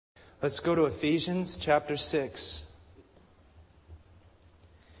Let's go to Ephesians chapter 6.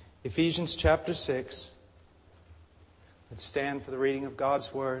 Ephesians chapter 6. Let's stand for the reading of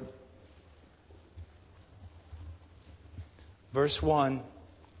God's Word. Verse 1.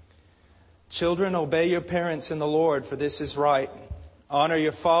 Children, obey your parents in the Lord, for this is right. Honor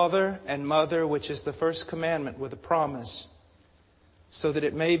your father and mother, which is the first commandment with a promise, so that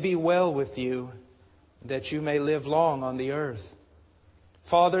it may be well with you, that you may live long on the earth.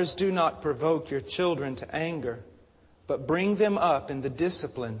 Fathers, do not provoke your children to anger, but bring them up in the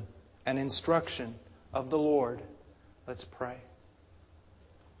discipline and instruction of the Lord. Let's pray.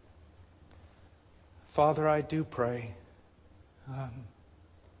 Father, I do pray that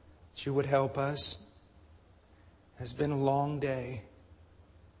you would help us. It has been a long day.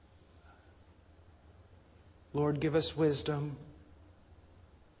 Lord, give us wisdom.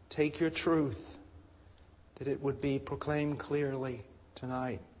 Take your truth, that it would be proclaimed clearly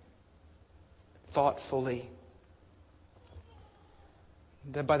tonight, thoughtfully,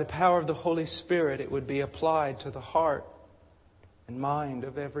 that by the power of the Holy Spirit it would be applied to the heart and mind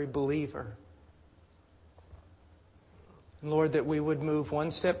of every believer. And Lord, that we would move one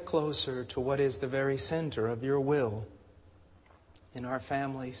step closer to what is the very center of your will in our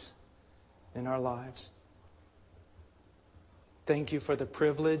families, in our lives. Thank you for the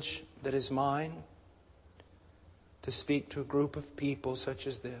privilege that is mine to speak to a group of people such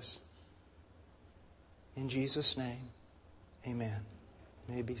as this. In Jesus' name, amen.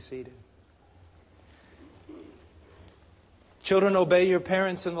 You may be seated. Children, obey your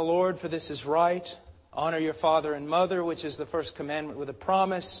parents in the Lord, for this is right. Honor your father and mother, which is the first commandment with a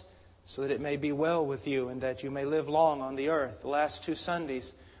promise, so that it may be well with you and that you may live long on the earth. The last 2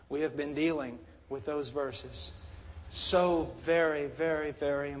 Sundays, we have been dealing with those verses. So very, very,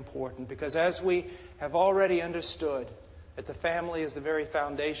 very important. Because as we have already understood that the family is the very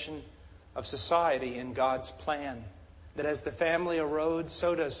foundation of society in God's plan. That as the family erodes,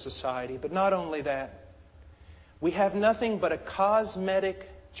 so does society. But not only that, we have nothing but a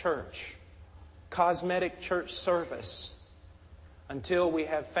cosmetic church service, until we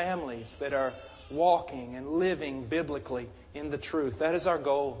have families that are walking and living biblically in the truth. That is our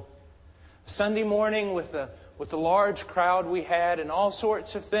goal. Sunday morning with the large crowd we had and all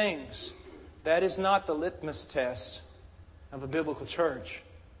sorts of things, that is not the litmus test of a biblical church.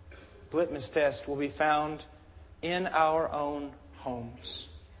 The litmus test will be found in our own homes.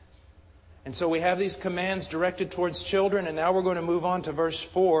 And so we have these commands directed towards children, and now we're going to move on to verse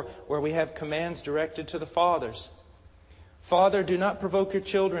 4, where we have commands directed to the fathers. Father, do not provoke your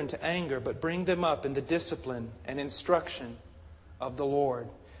children to anger, but bring them up in the discipline and instruction of the Lord.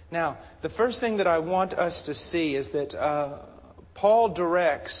 Now, the first thing that I want us to see is that Paul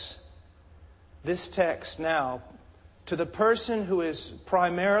directs this text now to the person who is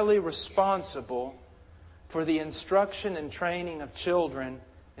primarily responsible for the instruction and training of children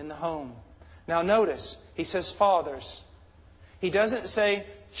in the home. Now notice, he says fathers. He doesn't say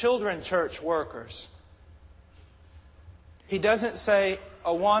children church workers. He doesn't say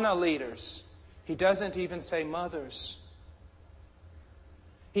Awana leaders. He doesn't even say mothers.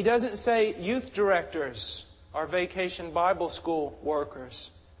 He doesn't say youth directors or vacation Bible school workers.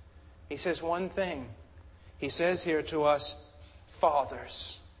 He says one thing. He says here to us,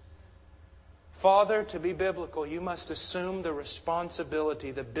 fathers. Father, to be biblical, you must assume the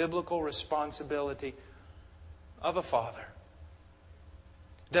responsibility, the biblical responsibility of a father.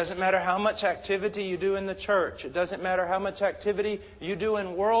 It doesn't matter how much activity you do in the church. It doesn't matter how much activity you do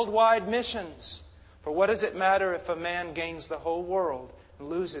in worldwide missions. For what does it matter if a man gains the whole world and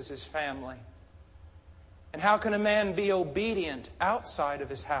loses his family? And how can a man be obedient outside of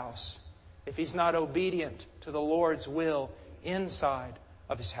his house if he's not obedient to the Lord's will inside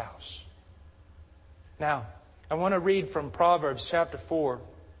of his house? Now, I want to read from Proverbs chapter 4,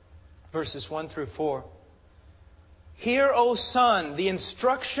 verses 1 through 4. Hear, O son, the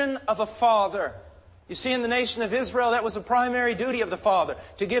instruction of a father. You see, in the nation of Israel, that was a primary duty of the father,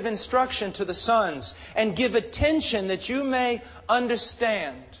 to give instruction to the sons and give attention that you may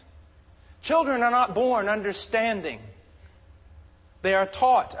understand. Children are not born understanding. They are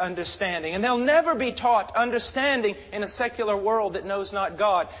taught understanding. And they'll never be taught understanding in a secular world that knows not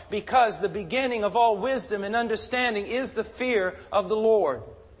God, because the beginning of all wisdom and understanding is the fear of the Lord.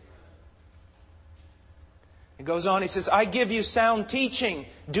 He goes on, he says, I give you sound teaching.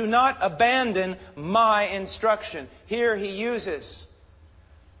 Do not abandon my instruction. Here he uses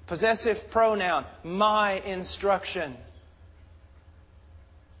possessive pronoun, my instruction.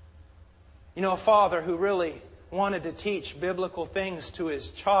 You know, a father who really wanted to teach biblical things to his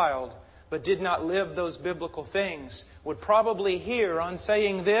child but did not live those biblical things, would probably hear on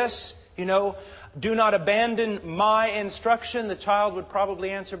saying this, do not abandon my instruction, the child would probably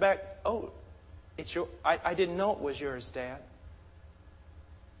answer back, oh, I didn't know it was yours, Dad.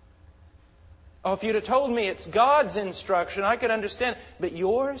 Oh, if you'd have told me it's God's instruction, I could understand. But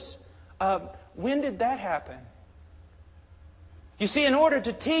yours? When did that happen? You see, in order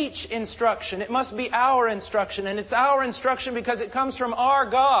to teach instruction, it must be our instruction. And it's our instruction because it comes from our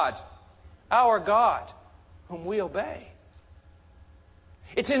God, whom we obey.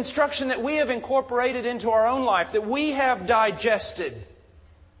 It's instruction that we have incorporated into our own life, that we have digested,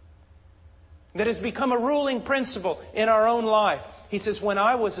 that has become a ruling principle in our own life. He says, when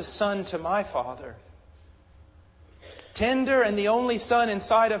I was a son to my father, tender and the only son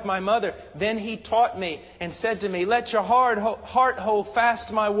inside of my mother, then he taught me and said to me, let your heart hold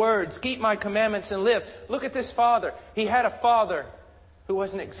fast my words, keep my commandments and live. Look at this father. He had a father who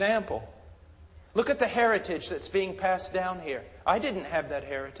was an example. Look at the heritage that's being passed down here. I didn't have that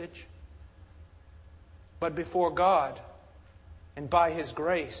heritage. But before God and by His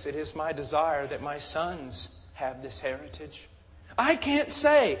grace, it is my desire that my sons have this heritage. I can't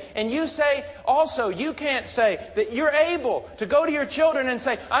say, and you say also, you can't say that you're able to go to your children and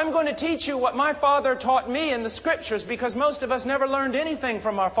say, I'm going to teach you what my father taught me in the Scriptures, because most of us never learned anything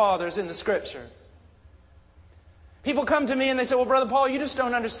from our fathers in the Scripture. People come to me and they say, well, Brother Paul, you just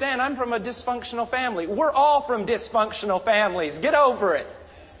don't understand. I'm from a dysfunctional family. We're all from dysfunctional families. Get over it.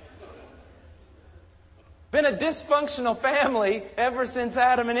 Been a dysfunctional family ever since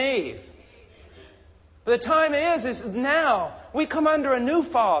Adam and Eve. But the time is now we come under a new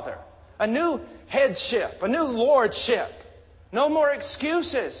Father, a new headship, a new lordship. No more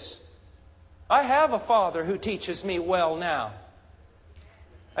excuses. I have a Father who teaches me well now.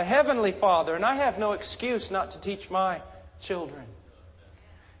 A heavenly Father, and I have no excuse not to teach my children. It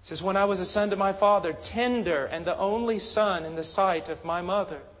says, when I was a son to my father, tender and the only son in the sight of my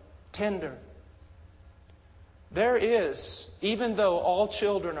mother, tender. There is, even though all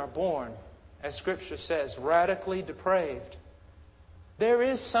children are born, as Scripture says, radically depraved, there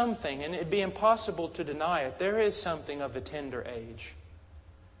is something, and it'd be impossible to deny it, there is something of a tender age.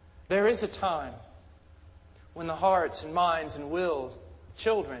 There is a time when the hearts and minds and wills of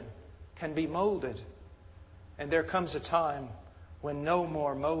children can be molded. And there comes a time when no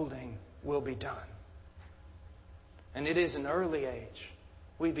more molding will be done. And it is an early age.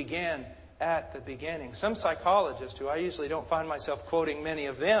 We began at the beginning. Some psychologists, who I usually don't find myself quoting many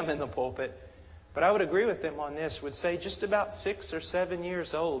of them in the pulpit, but I would agree with them on this, would say just about 6 or 7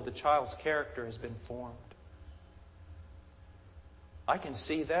 years old, the child's character has been formed. I can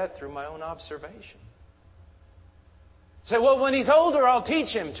see that through my own observation. Say, well, when he's older, I'll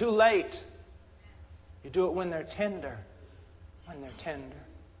teach him. Too late. You do it when they're tender. When they're tender.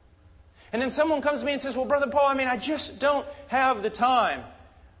 And then someone comes to me and says, well, Brother Paul, I just don't have the time.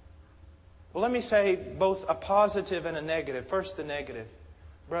 Well, let me say both a positive and a negative. First, the negative.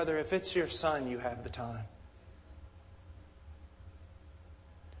 Brother, if it's your son, you have the time.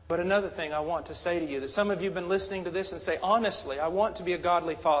 But another thing I want to say to you, that some of you have been listening to this and say, honestly, I want to be a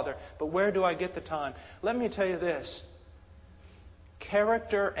godly father, but where do I get the time? Let me tell you this.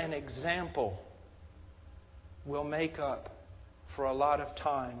 Character and example will make up for a lot of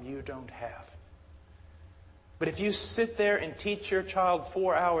time you don't have. But if you sit there and teach your child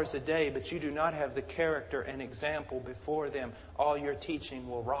 4 hours a day, but you do not have the character and example before them, all your teaching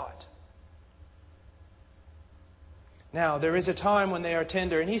will rot. Now, there is a time when they are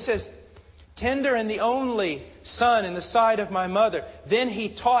tender. And he says, tender and the only son in the sight of my mother. Then he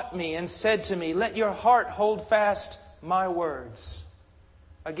taught me and said to me, let your heart hold fast my words.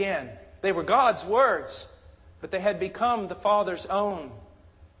 Again, they were God's words, but they had become the Father's own,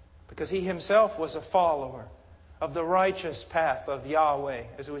 because He Himself was a follower of the righteous path of Yahweh,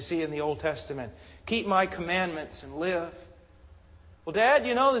 as we see in the Old Testament. Keep my commandments and live. Well, Dad,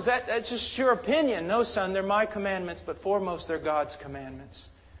 that's just your opinion. No, son, they're my commandments, but foremost they're God's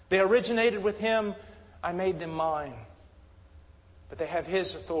commandments. They originated with Him. I made them mine. But they have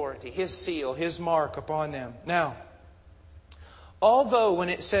His authority, His seal, His mark upon them. Now, although when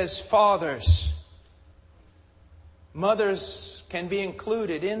it says fathers, mothers can be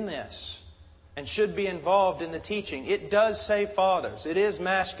included in this and should be involved in the teaching, it does say fathers. It is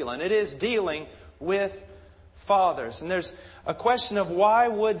masculine. It is dealing with fathers. And there's a question of why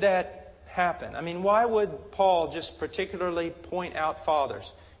would that happen? Why would Paul just particularly point out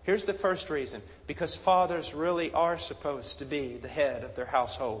fathers? Here's the first reason. Because fathers really are supposed to be the head of their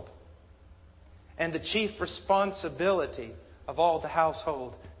household. And the chief responsibility of all the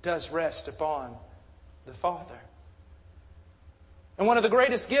household does rest upon the father. And one of the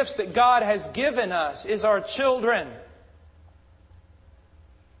greatest gifts that God has given us is our children.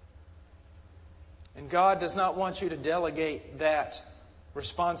 And God does not want you to delegate that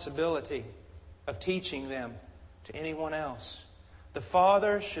responsibility of teaching them to anyone else. The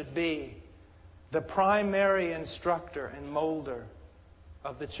father should be the primary instructor and molder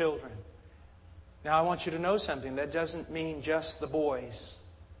of the children. Now, I want you to know something. That doesn't mean just the boys.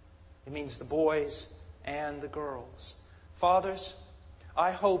 It means the boys and the girls. Fathers,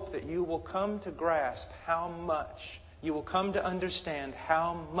 I hope that you will come to grasp how much, you will come to understand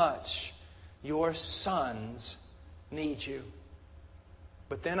how much your sons need you.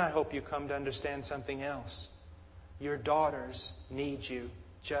 But then I hope you come to understand something else. Your daughters need you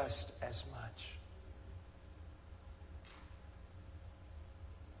just as much.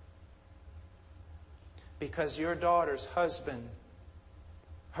 Because your daughter's husband,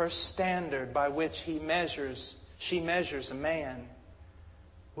 her standard by which she measures a man,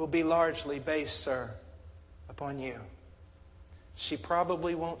 will be largely based, sir, upon you. She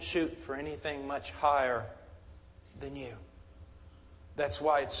probably won't shoot for anything much higher than you. That's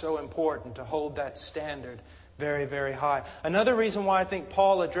why it's so important to hold that standard very, very high. Another reason why I think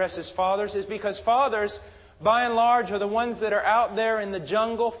Paul addresses fathers is because fathers, by and large, are the ones that are out there in the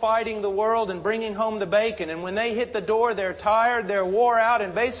jungle fighting the world and bringing home the bacon. And when they hit the door, they're tired, they're wore out,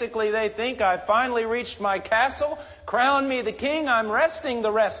 and basically they think, I've finally reached my castle, crown me the king, I'm resting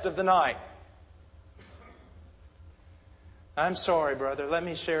the rest of the night. I'm sorry, brother, let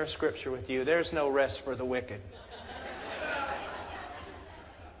me share a scripture with you. There's no rest for the wicked.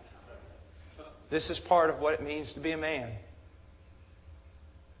 This is part of what it means to be a man.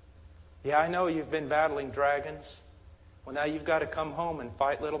 Yeah, I know you've been battling dragons. Well, now you've got to come home and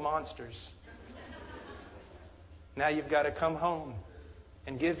fight little monsters. Now you've got to come home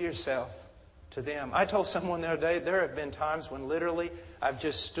and give yourself to them. I told someone the other day, there have been times when literally I've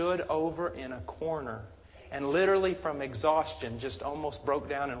just stood over in a corner and literally from exhaustion just almost broke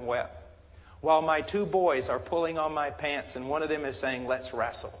down and wept. While my two boys are pulling on my pants and one of them is saying, let's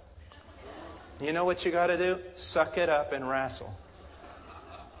wrestle. You know what you got to do? Suck it up and wrestle.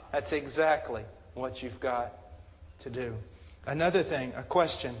 That's exactly what you've got to do. Another thing, a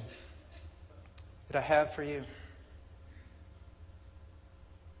question that I have for you.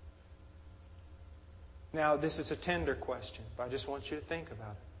 Now, this is a tender question, but I just want you to think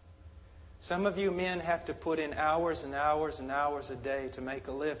about it. Some of you men have to put in hours and hours and hours a day to make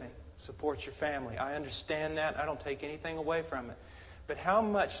a living, support your family. I understand that. I don't take anything away from it. But how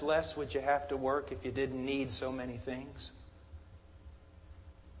much less would you have to work if you didn't need so many things?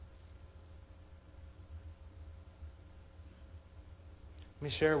 Let me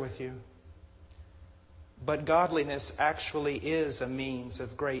share with you. But godliness actually is a means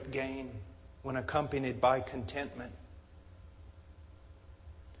of great gain when accompanied by contentment.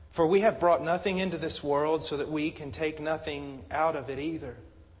 For we have brought nothing into this world so that we can take nothing out of it either.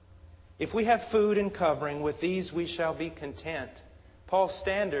 If we have food and covering, with these we shall be content. Paul's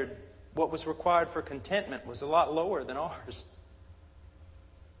standard, what was required for contentment, was a lot lower than ours.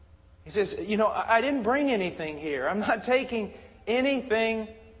 He says, I didn't bring anything here. I'm not taking anything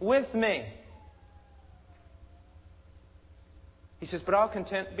with me. He says, but I'll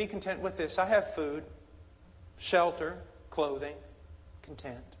be content with this. I have food, shelter, clothing,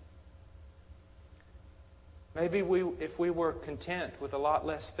 content. Maybe if we were content with a lot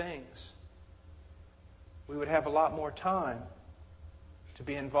less things, we would have a lot more time to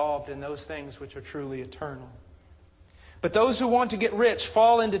be involved in those things which are truly eternal. But those who want to get rich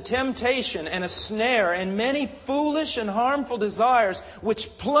fall into temptation and a snare and many foolish and harmful desires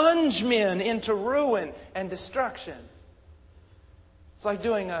which plunge men into ruin and destruction. It's like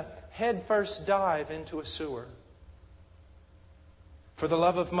doing a headfirst dive into a sewer. For the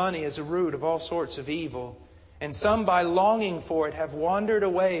love of money is a root of all sorts of evil, and some by longing for it have wandered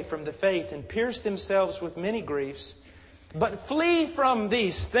away from the faith and pierced themselves with many griefs. But flee from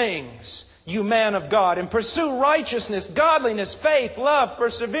these things, you man of God, and pursue righteousness, godliness, faith, love,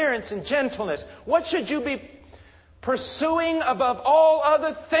 perseverance, and gentleness. What should you be pursuing above all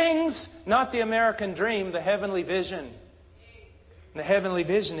other things? Not the American dream, the heavenly vision. The heavenly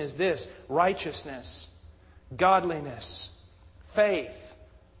vision is this: righteousness, godliness, faith,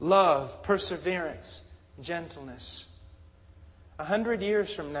 love, perseverance, gentleness. 100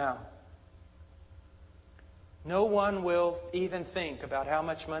 years from now, no one will even think about how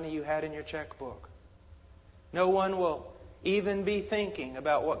much money you had in your checkbook. No one will even be thinking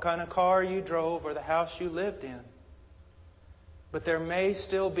about what kind of car you drove or the house you lived in. But there may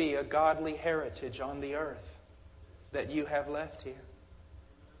still be a godly heritage on the earth that you have left here.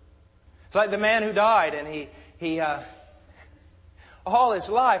 It's like the man who died, and he all his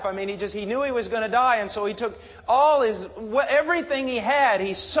life. I mean, he knew he was going to die, and so he took everything he had.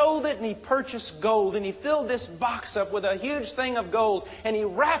 He sold it and he purchased gold, and he filled this box up with a huge thing of gold, and he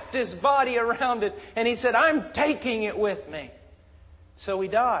wrapped his body around it, and he said, I'm taking it with me. So he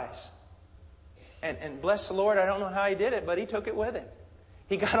dies. And bless the Lord, I don't know how he did it, but he took it with him.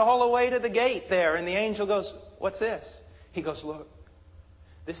 He got all the way to the gate there, and the angel goes, what's this? He goes, look,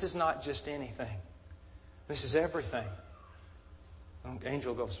 this is not just anything. This is everything. The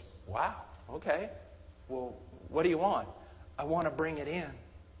angel goes, wow, okay. Well, what do you want? I want to bring it in.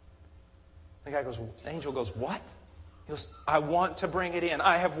 The angel goes, what? He goes, I want to bring it in.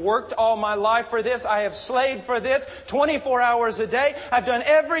 I have worked all my life for this. I have slaved for this 24 hours a day. I've done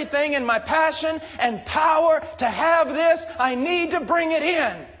everything in my passion and power to have this. I need to bring it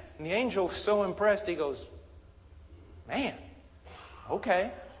in. And the angel was so impressed, he goes, man,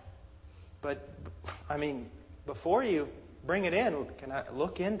 okay. But, I mean, before you bring it in, can I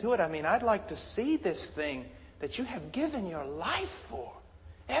look into it? I mean, I'd like to see this thing that you have given your life for.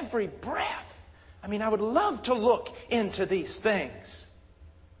 Every breath. I mean, I would love to look into these things.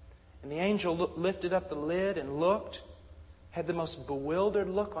 And the angel lifted up the lid and looked, had the most bewildered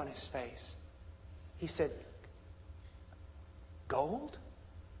look on his face. He said, gold?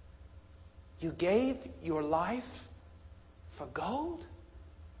 You gave your life for gold?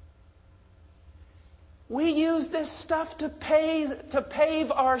 We use this stuff to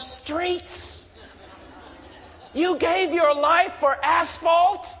pave our streets. You gave your life for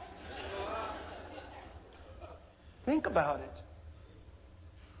asphalt? Think about it.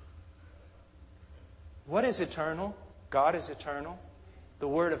 What is eternal? God is eternal. The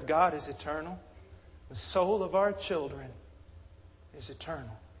Word of God is eternal. The soul of our children is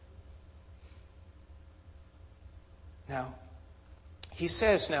eternal. Now, he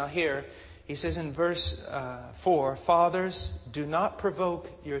says in verse 4, fathers, do not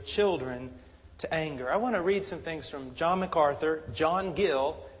provoke your children to anger. I want to read some things from John MacArthur, John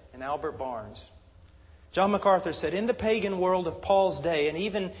Gill, and Albert Barnes. John MacArthur said, in the pagan world of Paul's day, and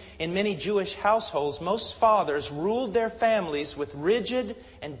even in many Jewish households, most fathers ruled their families with rigid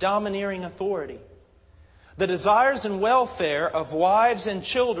and domineering authority. The desires and welfare of wives and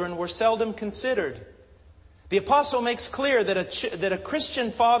children were seldom considered. The apostle makes clear that a Christian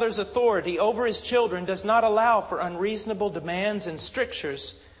father's authority over his children does not allow for unreasonable demands and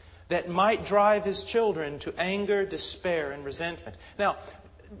strictures that might drive his children to anger, despair, and resentment. Now,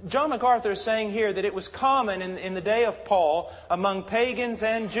 John MacArthur is saying here that it was common in the day of Paul among pagans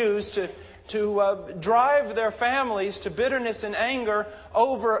and Jews to drive their families to bitterness and anger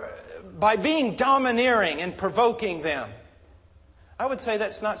by being domineering and provoking them. I would say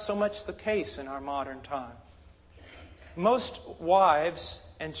that's not so much the case in our modern time. Most wives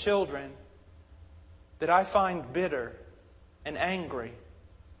and children that I find bitter and angry,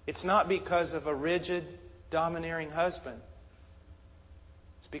 it's not because of a rigid, domineering husband.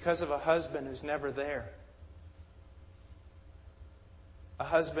 It's because of a husband who's never there. A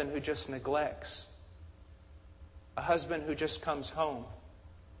husband who just neglects. A husband who just comes home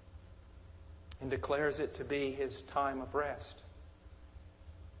and declares it to be his time of rest.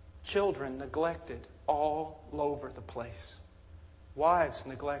 Children neglected all over the place. Wives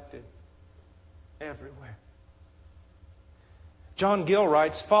neglected everywhere. John Gill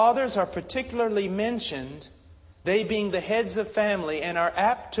writes, fathers are particularly mentioned, they being the heads of family, and are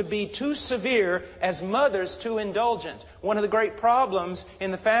apt to be too severe as mothers too indulgent. One of the great problems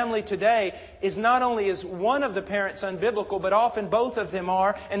in the family today is not only is one of the parents unbiblical, but often both of them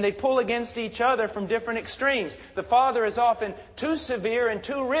are, and they pull against each other from different extremes. The father is often too severe and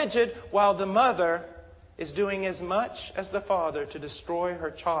too rigid, while the mother is doing as much as the father to destroy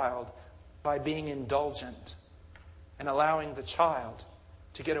her child by being indulgent and allowing the child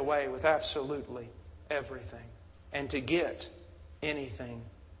to get away with absolutely everything and to get anything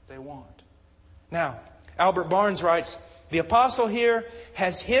they want. Now, Albert Barnes writes, the apostle here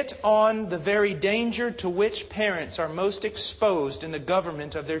has hit on the very danger to which parents are most exposed in the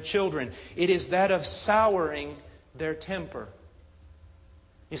government of their children. It is that of souring their temper.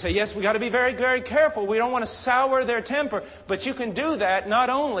 You say, yes, we got to be very, very careful. We don't want to sour their temper. But you can do that not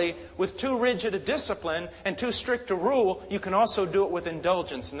only with too rigid a discipline and too strict a rule, you can also do it with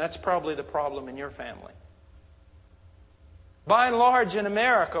indulgence. And that's probably the problem in your family. By and large, in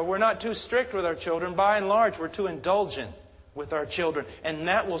America, we're not too strict with our children. By and large, we're too indulgent with our children. And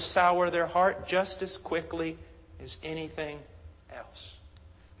that will sour their heart just as quickly as anything else.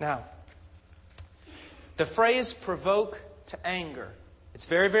 Now, the phrase provoke to anger. It's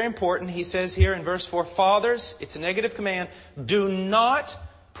very, very important. He says here in verse 4, fathers, it's a negative command, do not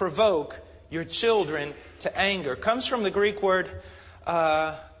provoke your children to anger. It comes from the Greek word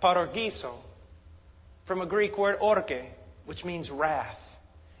parorgiso, from a Greek word orke, which means wrath.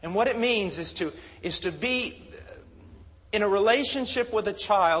 And what it means is to be in a relationship with a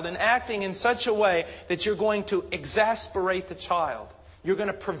child and acting in such a way that you're going to exasperate the child. You're going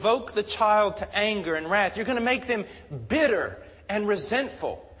to provoke the child to anger and wrath. You're going to make them bitter and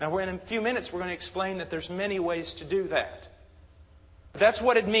resentful. Now, in a few minutes, we're going to explain that there's many ways to do that. But that's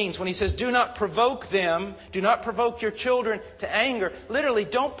what it means when he says, do not provoke them, do not provoke your children to anger. Literally,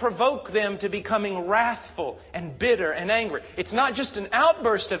 don't provoke them to becoming wrathful and bitter and angry. It's not just an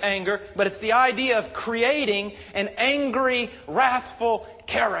outburst of anger, but it's the idea of creating an angry, wrathful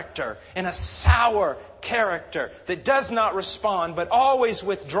character and a sour character that does not respond, but always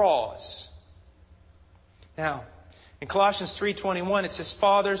withdraws. Now, in Colossians 3:21, it says,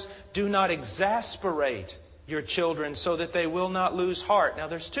 fathers, do not exasperate your children so that they will not lose heart. Now,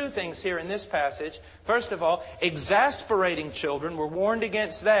 there's two things here in this passage. First of all, exasperating children. We're warned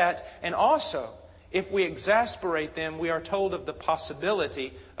against that. And also, if we exasperate them, we are told of the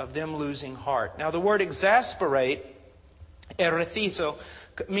possibility of them losing heart. Now, the word exasperate, erethizo,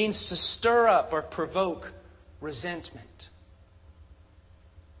 means to stir up or provoke resentment.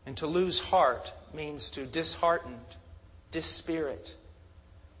 And to lose heart means to dishearten, dispirit,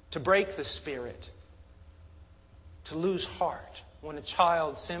 to break the spirit, to lose heart, when a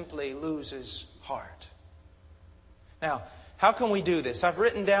child simply loses heart. Now, how can we do this? I've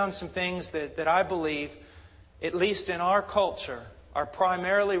written down some things that I believe, at least in our culture, are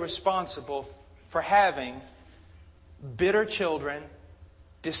primarily responsible for having bitter children,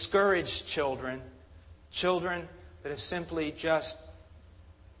 discouraged children, children that have simply just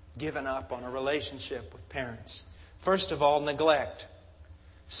given up on a relationship with parents. First of all, neglect.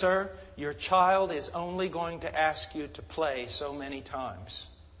 Sir, your child is only going to ask you to play so many times.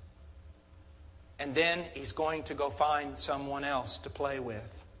 And then he's going to go find someone else to play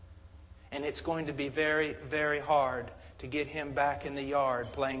with. And it's going to be very, very hard to get him back in the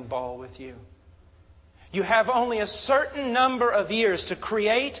yard playing ball with you. You have only a certain number of years to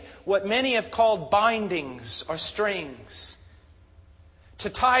create what many have called bindings or strings. To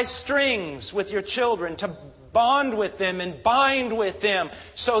tie strings with your children, to bond with them and bind with them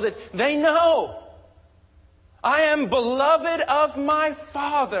so that they know, I am beloved of my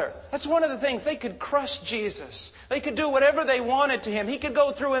Father. That's one of the things. They could crush Jesus. They could do whatever they wanted to Him. He could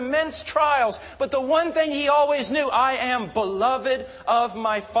go through immense trials. But the one thing He always knew, I am beloved of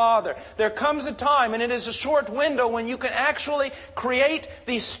my Father. There comes a time, and it is a short window, when you can actually create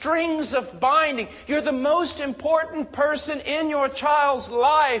these strings of binding. You're the most important person in your child's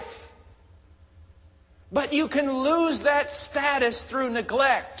life. But you can lose that status through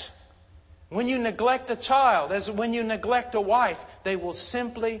neglect. When you neglect a child, as when you neglect a wife, they will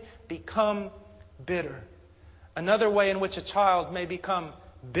simply become bitter. Another way in which a child may become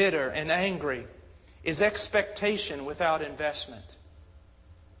bitter and angry is expectation without investment.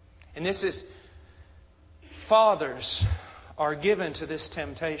 And this is, fathers are given to this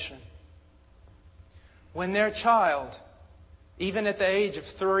temptation. When their child, even at the age of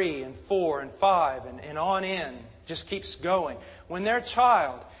 3 and 4 and 5 and on in, just keeps going. When their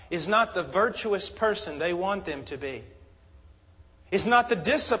child is not the virtuous person they want them to be, is not the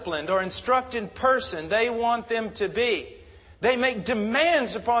disciplined or instructed person they want them to be, they make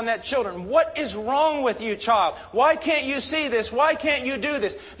demands upon that children. What is wrong with you, child? Why can't you see this? Why can't you do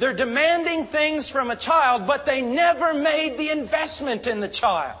this? They're demanding things from a child, but they never made the investment in the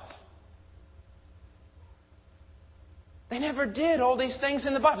child. They never did all these things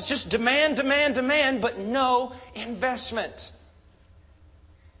in the Bible. It's just demand, demand, demand, but no investment.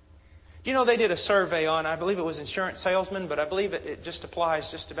 Do you know they did a survey on, I believe it was insurance salesmen, but I believe it just applies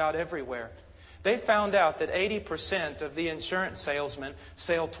just about everywhere. They found out that 80% of the insurance salesmen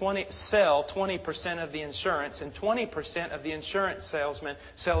sell 20% of the insurance, and 20% of the insurance salesmen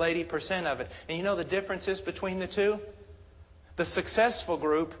sell 80% of it. And you know the differences between the two? The successful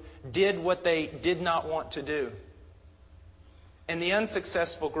group did what they did not want to do. And the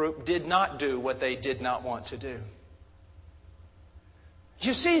unsuccessful group did not do what they did not want to do.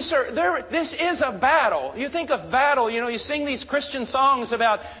 You see, sir, this is a battle. You think of battle, you sing these Christian songs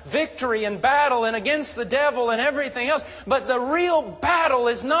about victory and battle and against the devil and everything else. But the real battle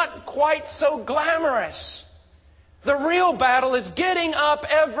is not quite so glamorous. The real battle is getting up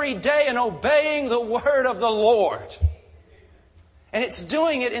every day and obeying the word of the Lord. And it's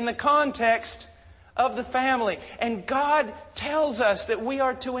doing it in the context of the family. And God tells us that we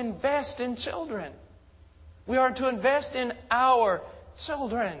are to invest in children. We are to invest in our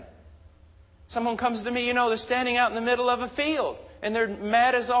children. Someone comes to me, they're standing out in the middle of a field and they're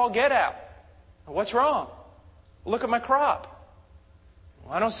mad as all get out. What's wrong? Look at my crop.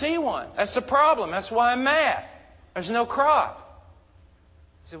 I don't see one. That's the problem. That's why I'm mad. There's no crop.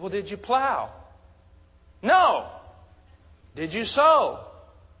 I said, well, did you plow? No. Did you sow?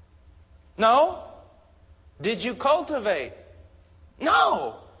 No. Did you cultivate?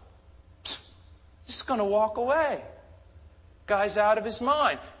 No. Just going to walk away. Guy's out of his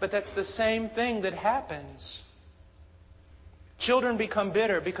mind. But that's the same thing that happens. Children become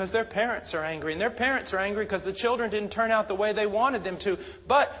bitter because their parents are angry. And their parents are angry because the children didn't turn out the way they wanted them to.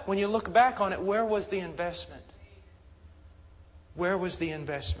 But when you look back on it, where was the investment? Where was the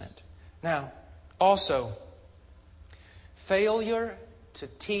investment? Now, also, failure to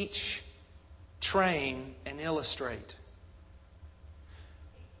teach, train, and illustrate.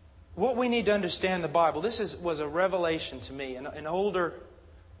 What we need to understand in the Bible, this was a revelation to me. An older,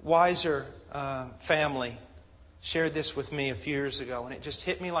 wiser family shared this with me a few years ago, and it just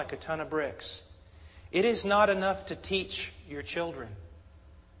hit me like a ton of bricks. It is not enough to teach your children.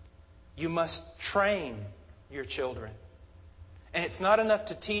 You must train your children. And it's not enough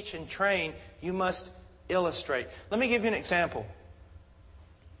to teach and train. You must illustrate. Let me give you an example.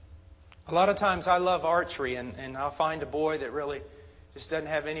 A lot of times I love archery, and I'll find a boy that really just doesn't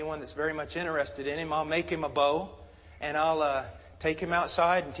have anyone that's very much interested in him. I'll make him a bow, and I'll take him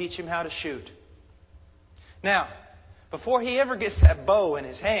outside and teach him how to shoot. Now, before he ever gets that bow in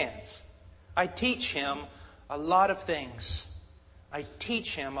his hands, I teach him a lot of things. I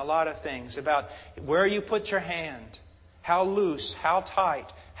teach him a lot of things about where you put your hand, how loose, how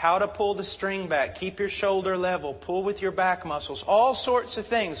tight, how to pull the string back, keep your shoulder level, pull with your back muscles, all sorts of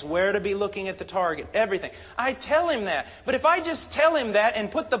things, where to be looking at the target, everything. I tell him that. But if I just tell him that and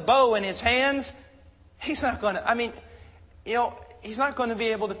put the bow in his hands, he's not going to, he's not going to be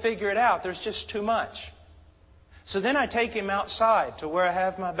able to figure it out. There's just too much. So then I take him outside to where I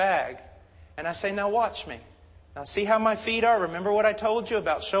have my bag, and I say, now watch me. Now see how my feet are? Remember what I told you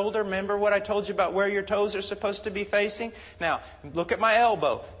about shoulder? Remember what I told you about where your toes are supposed to be facing? Now, look at my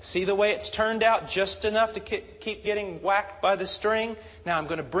elbow. See the way it's turned out just enough to keep getting whacked by the string? Now I'm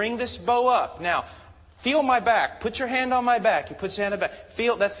going to bring this bow up. Now, feel my back. Put your hand on my back. He puts his hand on my back.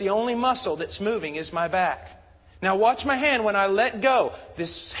 Feel, that's the only muscle that's moving is my back. Now watch my hand when I let go.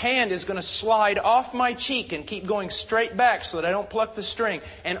 This hand is going to slide off my cheek and keep going straight back so that I don't pluck the string.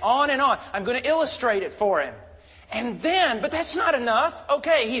 And on and on. I'm going to illustrate it for him. And then, but that's not enough.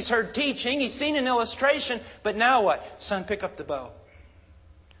 Okay, he's heard teaching. He's seen an illustration. But now what? Son, pick up the bow.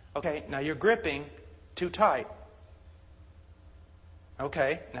 Okay, now you're gripping too tight.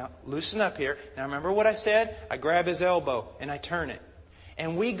 Okay, now loosen up here. Now remember what I said? I grab his elbow and I turn it.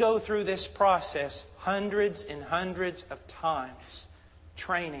 And we go through this process hundreds and hundreds of times.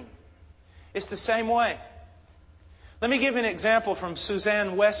 Training. It's the same way. Let me give you an example from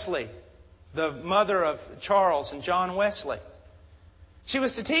Suzanne Wesley, the mother of Charles and John Wesley. She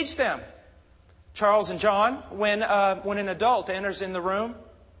was to teach them. Charles and John, when an adult enters in the room,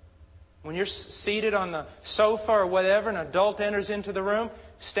 when you're seated on the sofa or whatever, an adult enters into the room,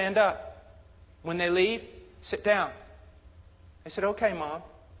 stand up. When they leave, sit down. I said, okay, Mom.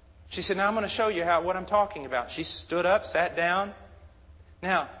 She said, now I'm going to show you what I'm talking about. She stood up, sat down.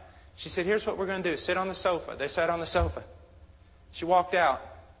 Now, she said, here's what we're going to do. Sit on the sofa. They sat on the sofa. She walked out.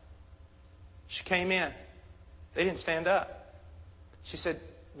 She came in. They didn't stand up. She said,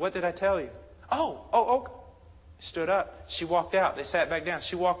 what did I tell you? Oh. Stood up. She walked out. They sat back down.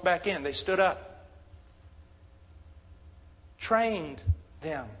 She walked back in. They stood up. Trained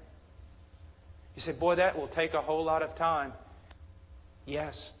them. You say, boy, that will take a whole lot of time.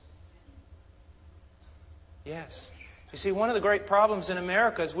 Yes. Yes. You see, one of the great problems in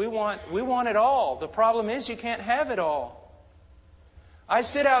America is we want it all. The problem is you can't have it all. I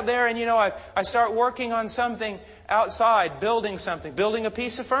sit out there and, I start working on something outside, building something, building a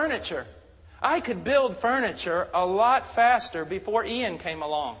piece of furniture. I could build furniture a lot faster before Ian came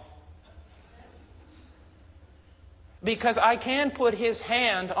along. Because I can put his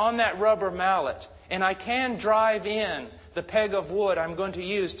hand on that rubber mallet and I can drive in the peg of wood I'm going to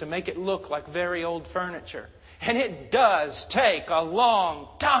use to make it look like very old furniture. And it does take a long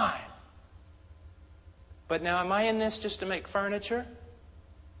time. But now, am I in this just to make furniture?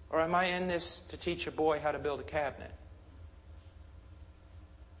 Or am I in this to teach a boy how to build a cabinet?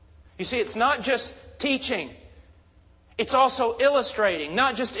 You see, it's not just teaching. It's also illustrating.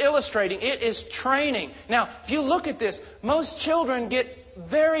 Not just illustrating, it is training. Now, if you look at this, most children get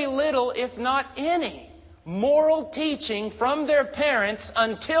very little, if not any, moral teaching from their parents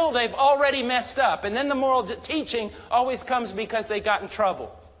until they've already messed up. And then the moral teaching always comes because they got in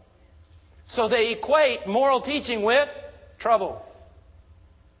trouble. So they equate moral teaching with trouble.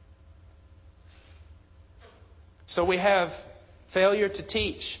 So we have Failure to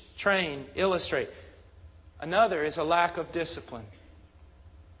teach, train, illustrate. Another is a lack of discipline.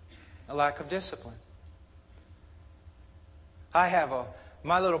 A lack of discipline.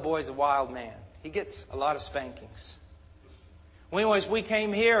 My little boy's a wild man. He gets a lot of spankings. We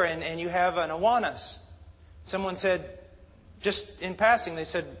came here and you have an Awanas. Someone said, just in passing, they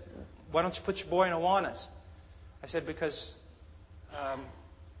said, why don't you put your boy in Awanas? I said, because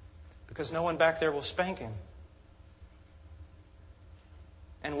no one back there will spank him.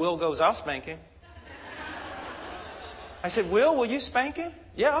 And Will goes, I'll spank him. I said, will you spank him?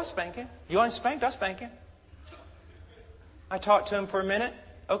 Yeah, I'll spank him. You want him spanked? I'll spank him. I talked to him for a minute.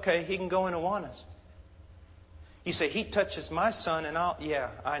 Okay, he can go in Awanas. You say, he touches my son and I'll... Yeah,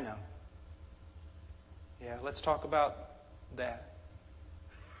 I know. Yeah, let's talk about that.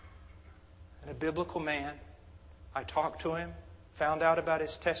 And a biblical man, I talked to him, found out about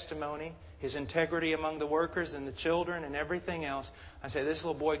his testimony, his integrity among the workers and the children and everything else. I say, this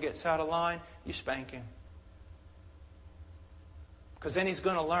little boy gets out of line, you spank him. Because then he's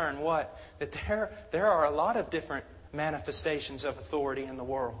going to learn what? That there are a lot of different manifestations of authority in the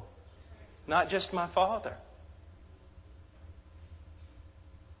world. Not just my father.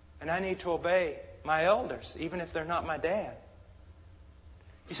 And I need to obey my elders, even if they're not my dad.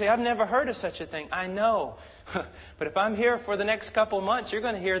 You say, I've never heard of such a thing. I know. But if I'm here for the next couple of months, you're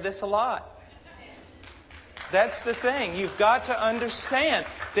going to hear this a lot. That's the thing. You've got to understand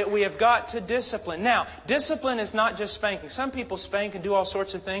that we have got to discipline. Now, discipline is not just spanking. Some people spank and do all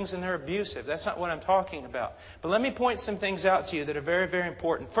sorts of things and they're abusive. That's not what I'm talking about. But let me point some things out to you that are very, very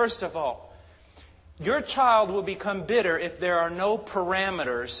important. First of all, your child will become bitter if there are no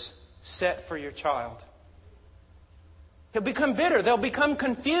parameters set for your child. He'll become bitter. They'll become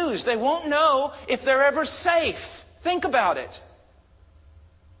confused. They won't know if they're ever safe. Think about it.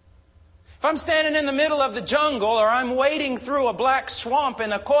 If I'm standing in the middle of the jungle or I'm wading through a black swamp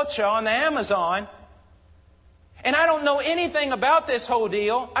in a Cocha on the Amazon, and I don't know anything about this whole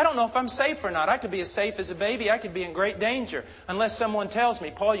deal, I don't know if I'm safe or not. I could be as safe as a baby. I could be in great danger. Unless someone tells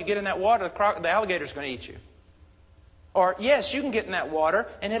me, Paul, you get in that water, the alligator's going to eat you. Or, yes, you can get in that water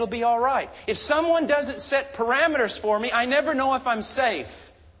and it'll be all right. If someone doesn't set parameters for me, I never know if I'm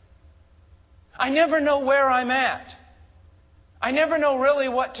safe. I never know where I'm at. I never know really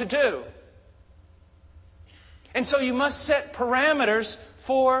what to do. And so you must set parameters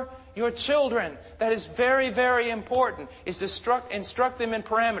for your children. That is very, very important, is to instruct them in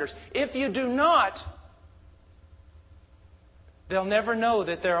parameters. If you do not, they'll never know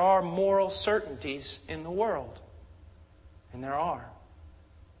that there are moral certainties in the world. And there are.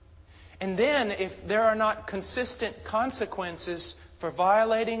 And then, if there are not consistent consequences for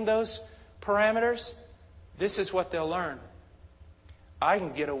violating those parameters, this is what they'll learn. I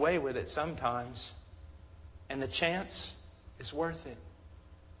can get away with it sometimes, and the chance is worth it.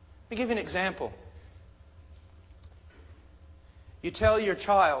 Let me give you an example. You tell your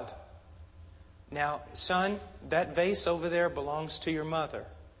child, now, son, that vase over there belongs to your mother.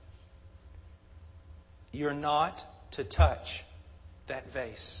 You're not to touch that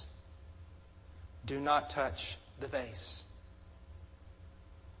vase. Do not touch the vase.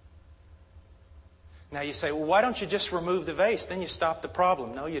 Now you say, well, why don't you just remove the vase? Then you stop the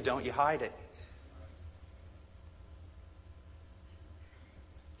problem. No, you don't. You hide it.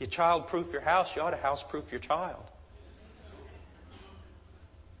 You child-proof your house. You ought to house-proof your child.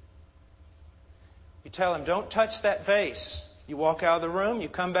 You tell him, don't touch that vase. You walk out of the room. You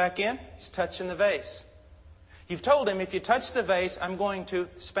come back in. He's touching the vase. You've told him, if you touch the vase, I'm going to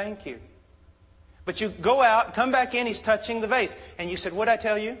spank you. But you go out, come back in, he's touching the vase. And you said, what'd I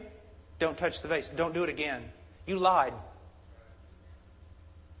tell you? Don't touch the vase. Don't do it again. You lied.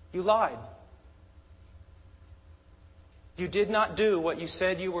 You lied. You did not do what you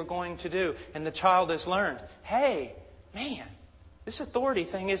said you were going to do. And the child has learned, hey, man, this authority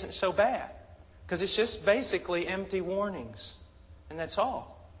thing isn't so bad. Because it's just basically empty warnings. And that's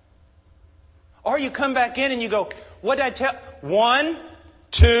all. Or you come back in and you go, what did I tell? 1,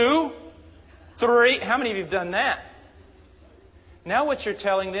 2, 3. How many of you have done that? Now what you're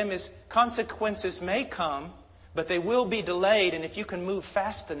telling them is consequences may come, but they will be delayed. And if you can move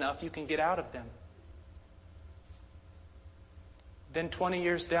fast enough, you can get out of them. Then 20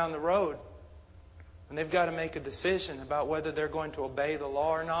 years down the road, when they've got to make a decision about whether they're going to obey the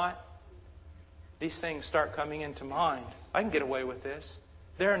law or not, these things start coming into mind. I can get away with this.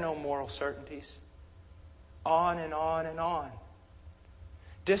 There are no moral certainties. On and on and on.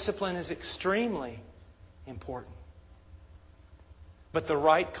 Discipline is extremely important. But the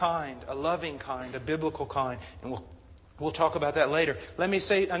right kind, a loving kind, a biblical kind. And We'll talk about that later. Let me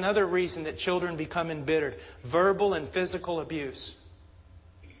say another reason that children become embittered. Verbal and physical abuse.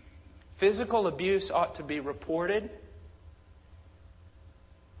 Physical abuse ought to be reported.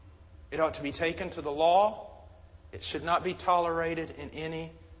 It ought to be taken to the law. It should not be tolerated in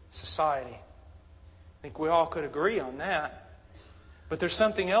any society. I think we all could agree on that. But there's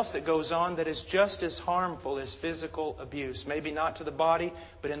something else that goes on that is just as harmful as physical abuse. Maybe not to the body,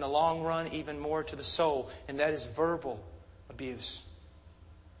 but in the long run, even more to the soul. And that is verbal abuse.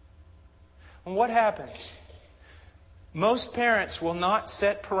 And what happens? Most parents will not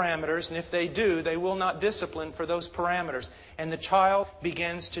set parameters, and if they do, they will not discipline for those parameters. And the child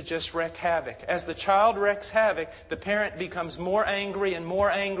begins to just wreak havoc. As the child wreaks havoc, the parent becomes more angry and more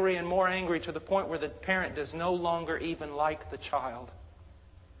angry and more angry to the point where the parent does no longer even like the child.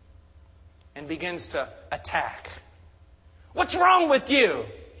 And begins to attack. What's wrong with you?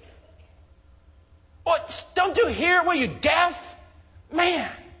 What? Don't you hear? Were you deaf?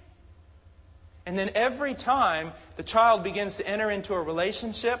 Man! And then every time the child begins to enter into a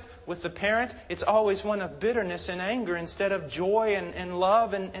relationship with the parent, it's always one of bitterness and anger instead of joy and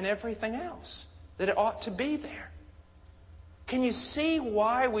love and everything else. That it ought to be there. Can you see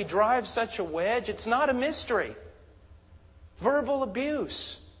why we drive such a wedge? It's not a mystery. Verbal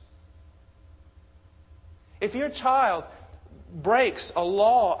abuse. If your child breaks a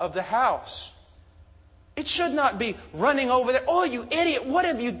law of the house, it should not be running over there. Oh, you idiot, what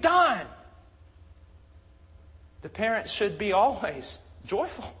have you done? The parents should be always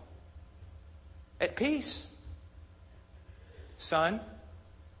joyful, at peace. Son,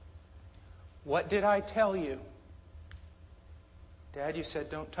 what did I tell you? Dad, you said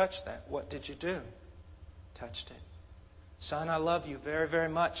don't touch that. What did you do? Touched it. Son, I love you very, very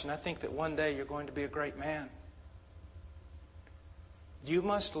much, and I think that one day you're going to be a great man. You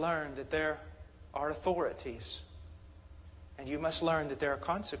must learn that there are authorities, and you must learn that there are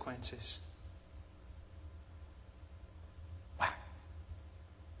consequences. Whack.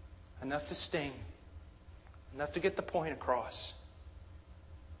 Enough to sting. Enough to get the point across.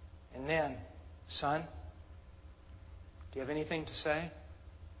 And then, son, do you have anything to say?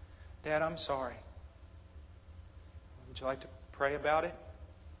 Dad, I'm sorry. Would you like to pray about it?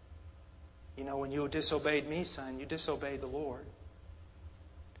 You know, when you disobeyed me, son, you disobeyed the Lord.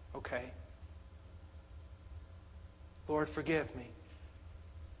 Okay. Lord, forgive me.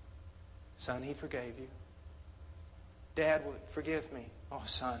 Son, He forgave you. Dad, forgive me. Oh,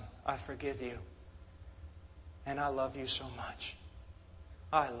 son, I forgive you. And I love you so much.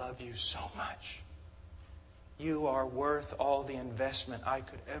 I love you so much. You are worth all the investment I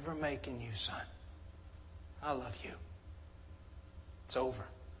could ever make in you, son. I love you. It's over.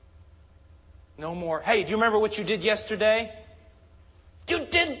 No more, hey, do you remember what you did yesterday? You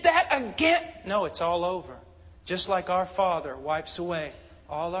did that again? No, it's all over. Just like our Father wipes away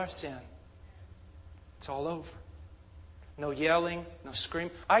all our sin. It's all over. No yelling, no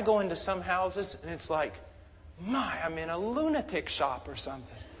screaming. I go into some houses and it's like, I'm in a lunatic shop or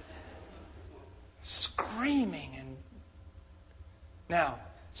something. Screaming. And now,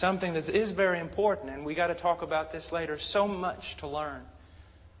 something that is very important, and we got to talk about this later, so much to learn.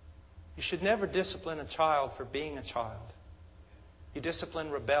 You should never discipline a child for being a child. You discipline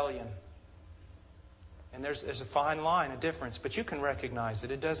rebellion. And there's a fine line, a difference, but you can recognize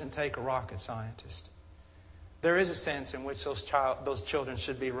it. It doesn't take a rocket scientist. There is a sense in which those children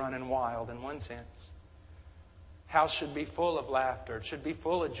should be running wild, in one sense. House should be full of laughter. It should be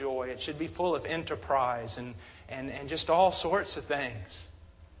full of joy. It should be full of enterprise and just all sorts of things.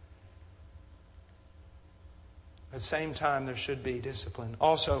 At the same time, there should be discipline.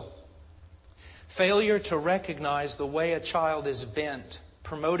 Also, failure to recognize the way a child is bent,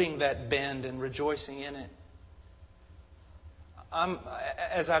 promoting that bend and rejoicing in it.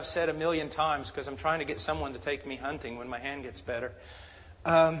 As I've said a million times, because I'm trying to get someone to take me hunting when my hand gets better,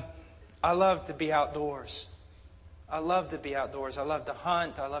 I love to be outdoors. I love to be outdoors. I love to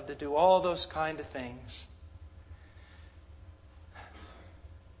hunt. I love to do all those kind of things.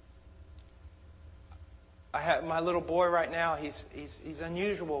 I have my little boy right now. He's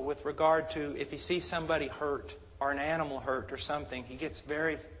unusual with regard to if he sees somebody hurt or an animal hurt or something, he gets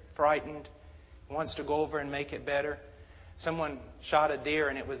very frightened. He wants to go over and make it better. Someone shot a deer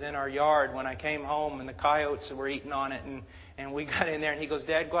and it was in our yard when I came home and the coyotes were eating on it and we got in there and he goes,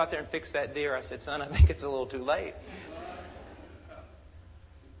 Dad, go out there and fix that deer. I said, son, I think it's a little too late.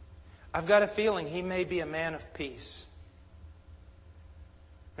 I've got a feeling he may be a man of peace.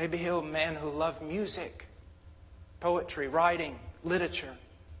 Maybe he'll be a man who loved music, poetry, writing, literature.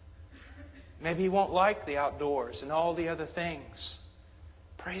 Maybe he won't like the outdoors and all the other things.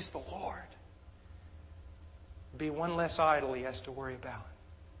 Praise the Lord. Be one less idol he has to worry about.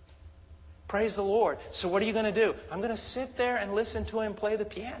 Praise the Lord. So what are you going to do? I'm going to sit there and listen to him play the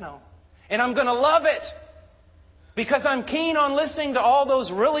piano. And I'm going to love it. Because I'm keen on listening to all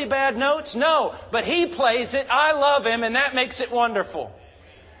those really bad notes? No. But he plays it. I love him. And that makes it wonderful.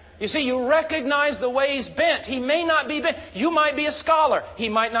 You see, you recognize the way he's bent. He may not be bent. You might be a scholar. He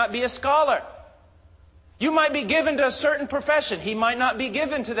might not be a scholar. You might be given to a certain profession. He might not be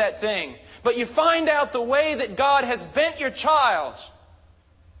given to that thing. But you find out the way that God has bent your child.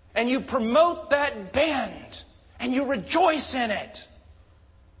 And you promote that bend. And you rejoice in it.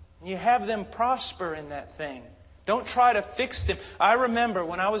 And you have them prosper in that thing. Don't try to fix them. I remember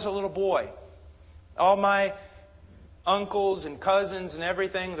when I was a little boy, all my uncles and cousins and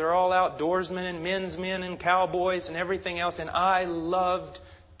everything, they're all outdoorsmen and men's men and cowboys and everything else. And I loved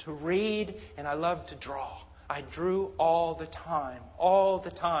to read and I loved to draw. I drew all the time. All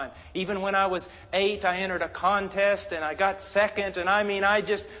the time. Even when I was 8, I entered a contest and I got second. And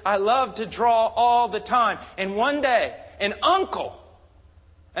I loved to draw all the time. And one day, an uncle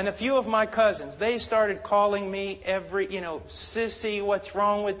and a few of my cousins, they started calling me sissy, what's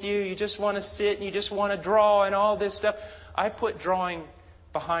wrong with you? You just want to sit and you just want to draw and all this stuff. I put drawing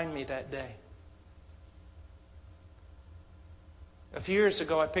behind me that day. A few years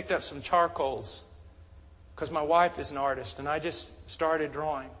ago, I picked up some charcoals because my wife is an artist, and I just started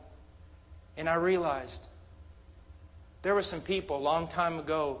drawing. And I realized there were some people a long time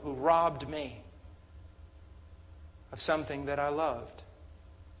ago who robbed me of something that I loved.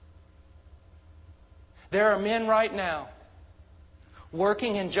 There are men right now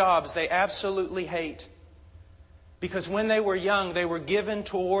working in jobs they absolutely hate because when they were young, they were given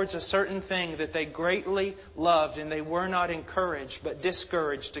towards a certain thing that they greatly loved, and they were not encouraged but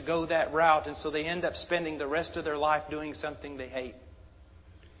discouraged to go that route, and so they end up spending the rest of their life doing something they hate.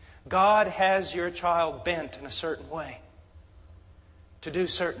 God has your child bent in a certain way to do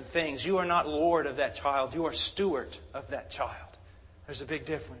certain things. You are not Lord of that child. You are steward of that child. There's a big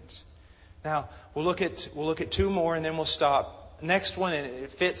difference. Now, we'll look at 2 more and then we'll stop. Next one, and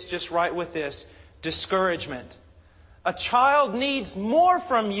it fits just right with this, discouragement. A child needs more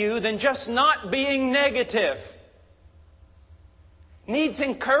from you than just not being negative. Needs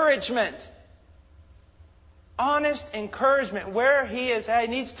encouragement. Honest encouragement. Where he is at, he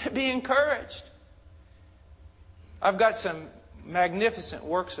needs to be encouraged. I've got some magnificent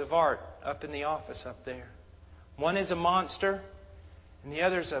works of art up in the office up there. One is a monster, and the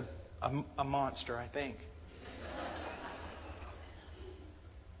other's a monster, I think.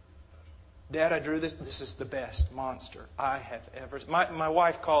 Dad, I drew this. This is the best monster I have ever... My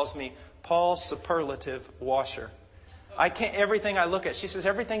wife calls me Paul's superlative washer. I can't... Everything I look at, she says,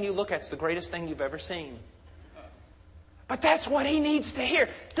 everything you look at is the greatest thing you've ever seen. But that's what he needs to hear.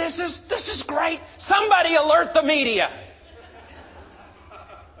 This is great. Somebody alert the media.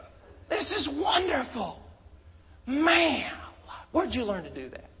 This is wonderful. Man, where'd you learn to do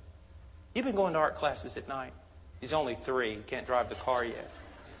that? You've been going to art classes at night. He's only 3. He can't drive the car yet.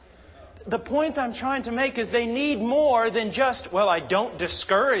 The point I'm trying to make is they need more than just, well, I don't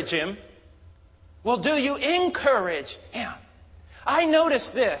discourage him. Well, do you encourage him? I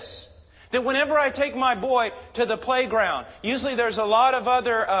notice this, that whenever I take my boy to the playground, usually there's a lot of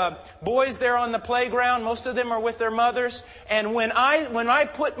other boys there on the playground. Most of them are with their mothers. And when I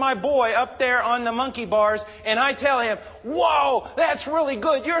put my boy up there on the monkey bars and I tell him, whoa, that's really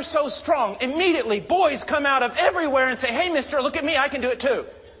good. You're so strong. Immediately, boys come out of everywhere and say, hey, mister, look at me. I can do it too.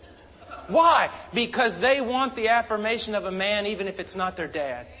 Why? Because they want the affirmation of a man even if it's not their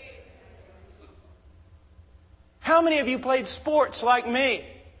dad. How many of you played sports like me?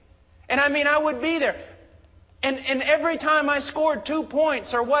 And I would be there. And every time I scored 2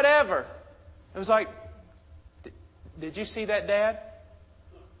 points or whatever, it was like, did you see that, Dad?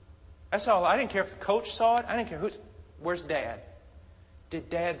 That's all. I didn't care if the coach saw it. I didn't care where's Dad? Did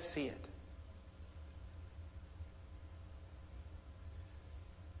Dad see it?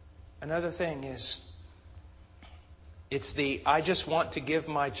 Another thing is, it's the I just want to give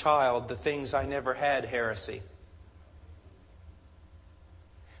my child the things I never had heresy.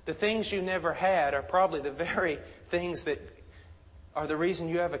 The things you never had are probably the very things that are the reason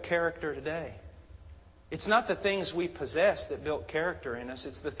you have a character today. It's not the things we possess that built character in us.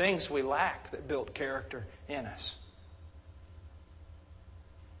 It's the things we lack that built character in us.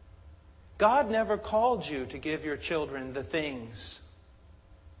 God never called you to give your children the things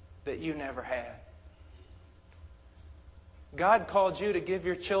that you never had. God called you to give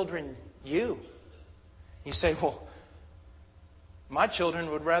your children you. You say, well, my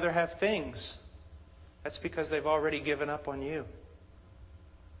children would rather have things. That's because they've already given up on you.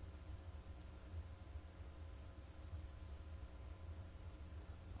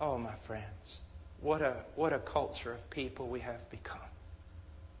 Oh, my friends, what a culture of people we have become.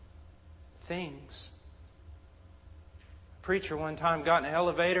 Things. A preacher one time got in an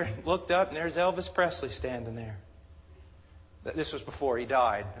elevator, looked up, and there's Elvis Presley standing there. This was before he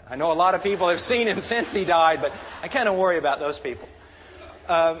died. I know a lot of people have seen him since he died, but I kind of worry about those people.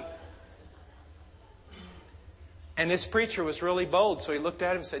 And this preacher was really bold, so he looked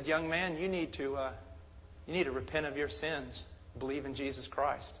at him and said, "Young man, you need to repent of your sins, believe in Jesus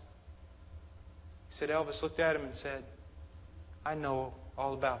Christ." He said, Elvis looked at him and said, "I know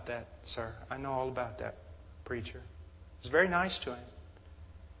all about that, sir. I know all about that, preacher." He was very nice to him.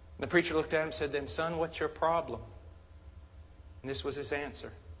 The preacher looked at him and said, "Then, son, what's your problem?" And this was his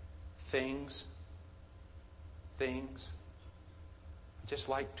answer. Things. Things. I just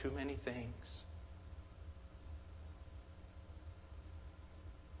like too many things.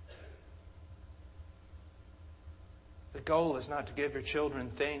 The goal is not to give your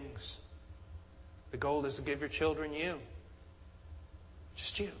children things. The goal is to give your children you.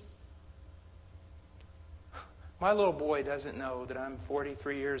 Just you. My little boy doesn't know that I'm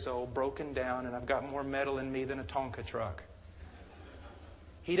 43 years old, broken down, and I've got more metal in me than a Tonka truck.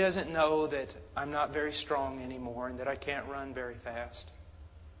 He doesn't know that I'm not very strong anymore and that I can't run very fast.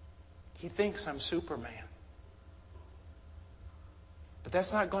 He thinks I'm Superman. But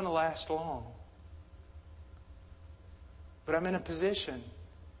that's not going to last long. But I'm in a position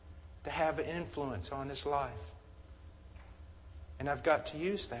to have an influence on his life. And I've got to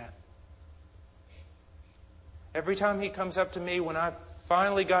use that. Every time he comes up to me, when I've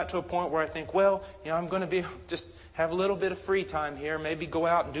finally got to a point where I think, well, I'm going to just have a little bit of free time here, maybe go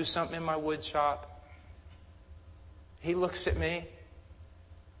out and do something in my wood shop. He looks at me,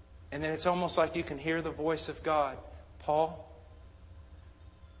 and then it's almost like you can hear the voice of God. Paul,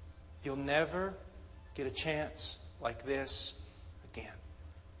 you'll never get a chance like this again.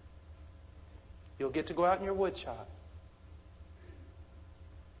 You'll get to go out in your wood shop.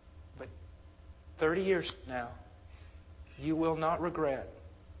 But 30 years from now, you will not regret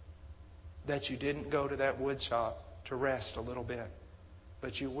that you didn't go to that wood shop to rest a little bit.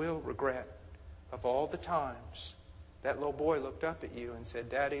 But you will regret of all the times that little boy looked up at you and said,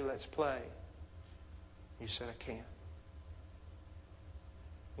 "Daddy, let's play." You said, "I can't."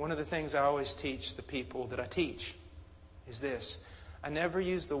 One of the things I always teach the people that I teach is this. I never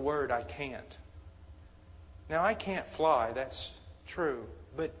use the word "I can't." Now, I can't fly, that's true.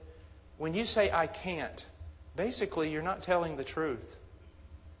 But when you say "I can't," basically you're not telling the truth.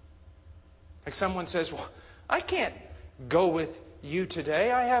 Like someone says, "Well, I can't go with you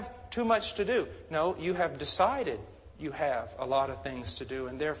today. I have too much to do." No, you have decided you have a lot of things to do,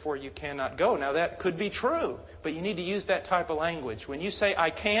 and therefore you cannot go. Now, that could be true, but you need to use that type of language. When you say "I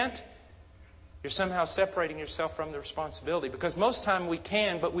can't," you're somehow separating yourself from the responsibility. Because most time we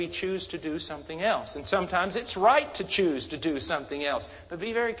can, but we choose to do something else. And sometimes it's right to choose to do something else. But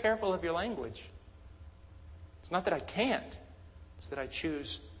be very careful of your language. It's not that I can't. It's that I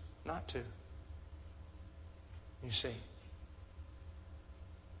choose not to. You see.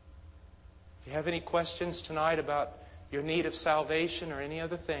 If you have any questions tonight about your need of salvation or any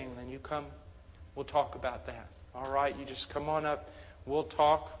other thing, then you come. We'll talk about that. All right? You just come on up. We'll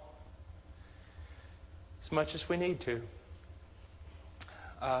talk as much as we need to.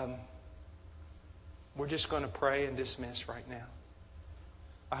 We're just going to pray and dismiss right now.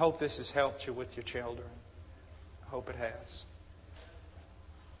 I hope this has helped you with your children. I hope it has.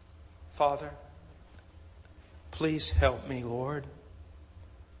 Father, please help me, Lord.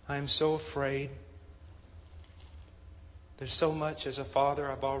 I am so afraid. There's so much as a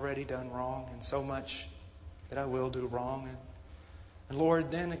father I've already done wrong, and so much that I will do wrong. And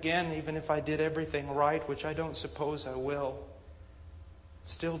Lord, then again, even if I did everything right, which I don't suppose I will, it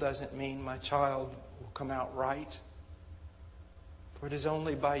still doesn't mean my child will come out right. For it is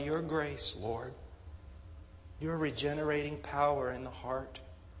only by your grace, Lord, your regenerating power in the heart.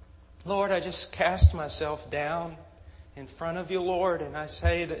 Lord, I just cast myself down in front of you, Lord, and I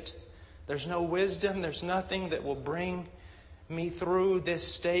say that there's no wisdom, there's nothing that will bring me through this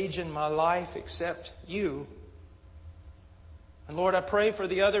stage in my life except you. And Lord, I pray for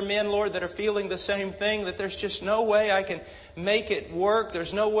the other men, Lord, that are feeling the same thing, that there's just no way I can make it work.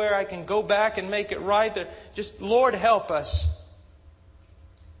 There's nowhere I can go back and make it right. Just, Lord, help us.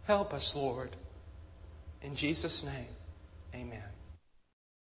 Help us, Lord. In Jesus' name, amen.